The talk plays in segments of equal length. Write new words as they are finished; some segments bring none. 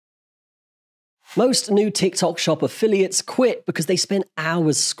Most new TikTok Shop affiliates quit because they spend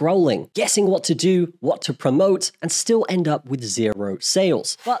hours scrolling, guessing what to do, what to promote, and still end up with zero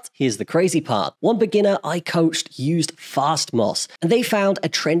sales. But here's the crazy part. One beginner I coached used FastMoss, and they found a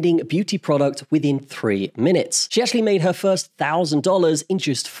trending beauty product within 3 minutes. She actually made her first $1,000 in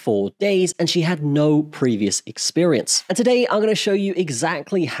just 4 days, and she had no previous experience. And today I'm going to show you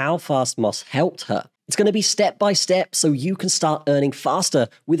exactly how FastMoss helped her. It's going to be step by step so you can start earning faster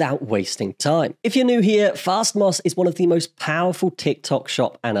without wasting time. If you're new here, FastMoss is one of the most powerful TikTok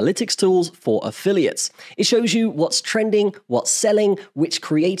Shop analytics tools for affiliates. It shows you what's trending, what's selling, which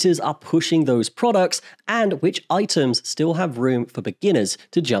creators are pushing those products, and which items still have room for beginners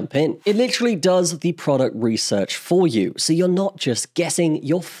to jump in. It literally does the product research for you, so you're not just guessing,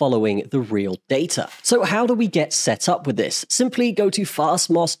 you're following the real data. So how do we get set up with this? Simply go to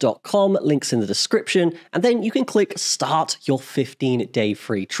fastmoss.com, links in the description, and then you can click Start your 15-day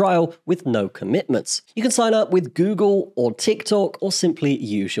free trial with no commitments. You can sign up with Google or TikTok or simply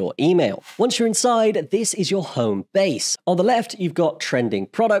use your email. Once you're inside, this is your home base. On the left, you've got trending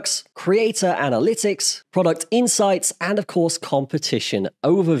products, creator analytics, product insights, and of course, competition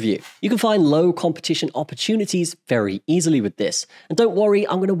overview. You can find low competition opportunities very easily with this. And don't worry,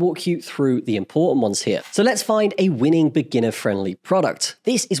 I'm going to walk you through the important ones here. So let's find a winning beginner-friendly product.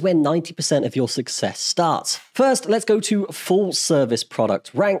 This is where 90% of your success starts. First, let's go to full service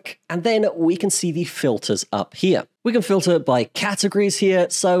product rank, and then we can see the filters up here. We can filter by categories here,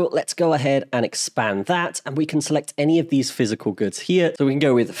 so let's go ahead and expand that, and we can select any of these physical goods here. So we can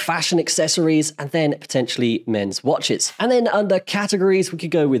go with fashion accessories and then potentially men's watches. And then under categories, we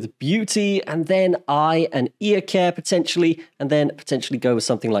could go with beauty and then eye and ear care potentially, and then potentially go with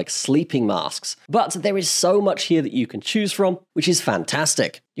something like sleeping masks. But there is so much here that you can choose from, which is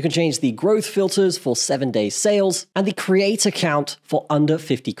fantastic. You can change the growth filters for 7-day sales and the creator count for under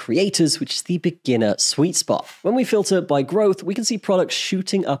 50 creators, which is the beginner sweet spot. When we filter by growth, we can see products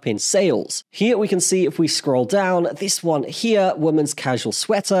shooting up in sales. Here we can see if we scroll down, this one here, women's casual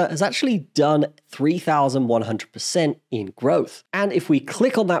sweater, has actually done 3,100% in growth. And if we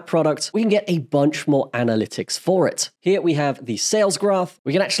click on that product, we can get a bunch more analytics for it. Here we have the sales graph.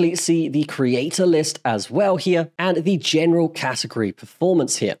 We can actually see the creator list as well here and the general category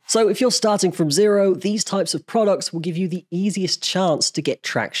performance here. So if you're starting from zero, these types of products will give you the easiest chance to get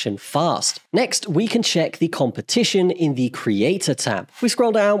traction fast. Next, we can check the competition in the creator tab. If we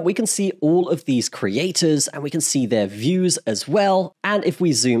scroll down, we can see all of these creators and we can see their views as well. And if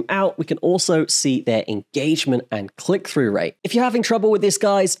we zoom out, we can also see their engagement and click-through rate. If you're having trouble with this,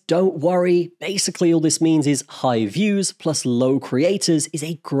 guys, don't worry. Basically, all this means is high views plus low creators is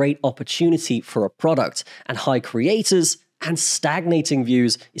a great opportunity for a product, and high creators and stagnating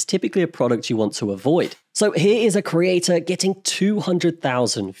views is typically a product you want to avoid. So here is a creator getting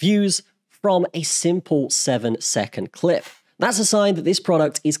 200,000 views from a simple 7-second clip. That's a sign that this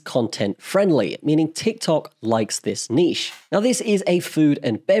product is content friendly, meaning TikTok likes this niche. Now this is a food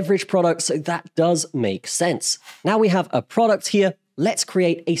and beverage product, so that does make sense. Now we have a product here. Let's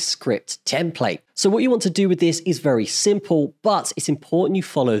create a script template. So what you want to do with this is very simple, but it's important you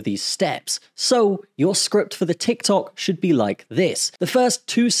follow these steps. So your script for the TikTok should be like this. The first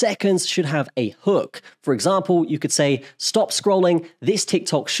 2 seconds should have a hook. For example, you could say, stop scrolling, this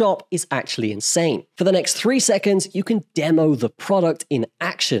TikTok shop is actually insane. For the next 3 seconds, you can demo the product in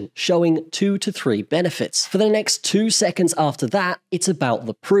action, showing 2 to 3 benefits. For the next 2 seconds after that, it's about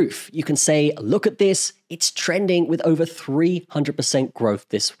the proof. You can say, look at this, it's trending with over 300% growth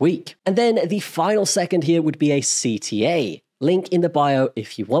this week. And then the final second here would be a CTA. Link in the bio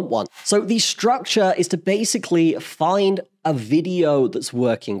if you want one. So the structure is to basically find a video that's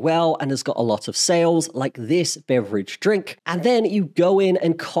working well and has got a lot of sales, like this beverage drink. And then you go in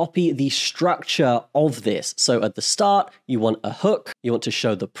and copy the structure of this. So at the start, you want a hook, you want to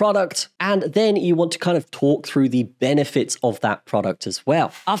show the product, and then you want to kind of talk through the benefits of that product as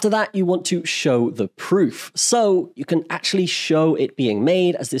well. After that, you want to show the proof. So you can actually show it being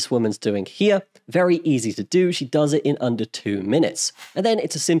made, as this woman's doing here. Very easy to do. She does it in under 2 minutes. And then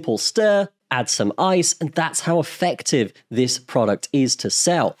it's a simple stir, add some ice, and that's how effective this product is to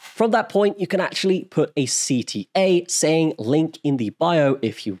sell. From that point, you can actually put a CTA saying link in the bio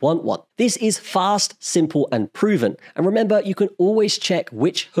if you want one. This is fast, simple, and proven. And remember, you can always check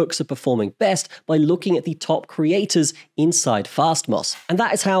which hooks are performing best by looking at the top creators inside FastMoss. And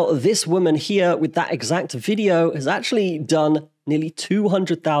that is how this woman here with that exact video has actually done nearly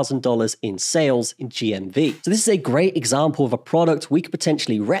 $200,000 in sales in GMV. So this is a great example of a product we could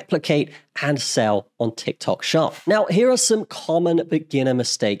potentially replicate and sell on TikTok Shop. Now, here are some common beginner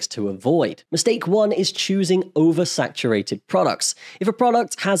mistakes to avoid. Mistake 1 is choosing oversaturated products. If a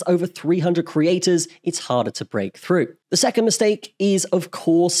product has over 300 creators, it's harder to break through. The second mistake is, of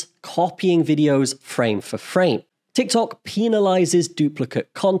course, copying videos frame for frame. TikTok penalizes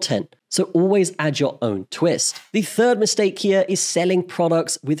duplicate content, so always add your own twist. The third mistake here is selling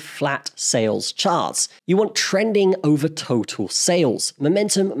products with flat sales charts. You want trending over total sales.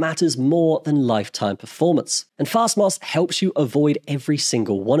 Momentum matters more than lifetime performance. And FastMoss helps you avoid every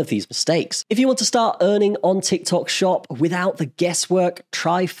single one of these mistakes. If you want to start earning on TikTok Shop without the guesswork,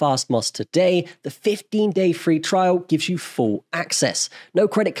 try FastMoss today. The 15-day free trial gives you full access. No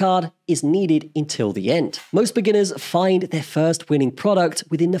credit card is needed until the end. Most beginners find their first winning product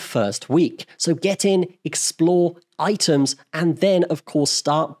within the first week. So get in, explore items, and then of course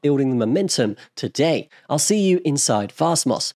start building the momentum today. I'll see you inside FastMoss.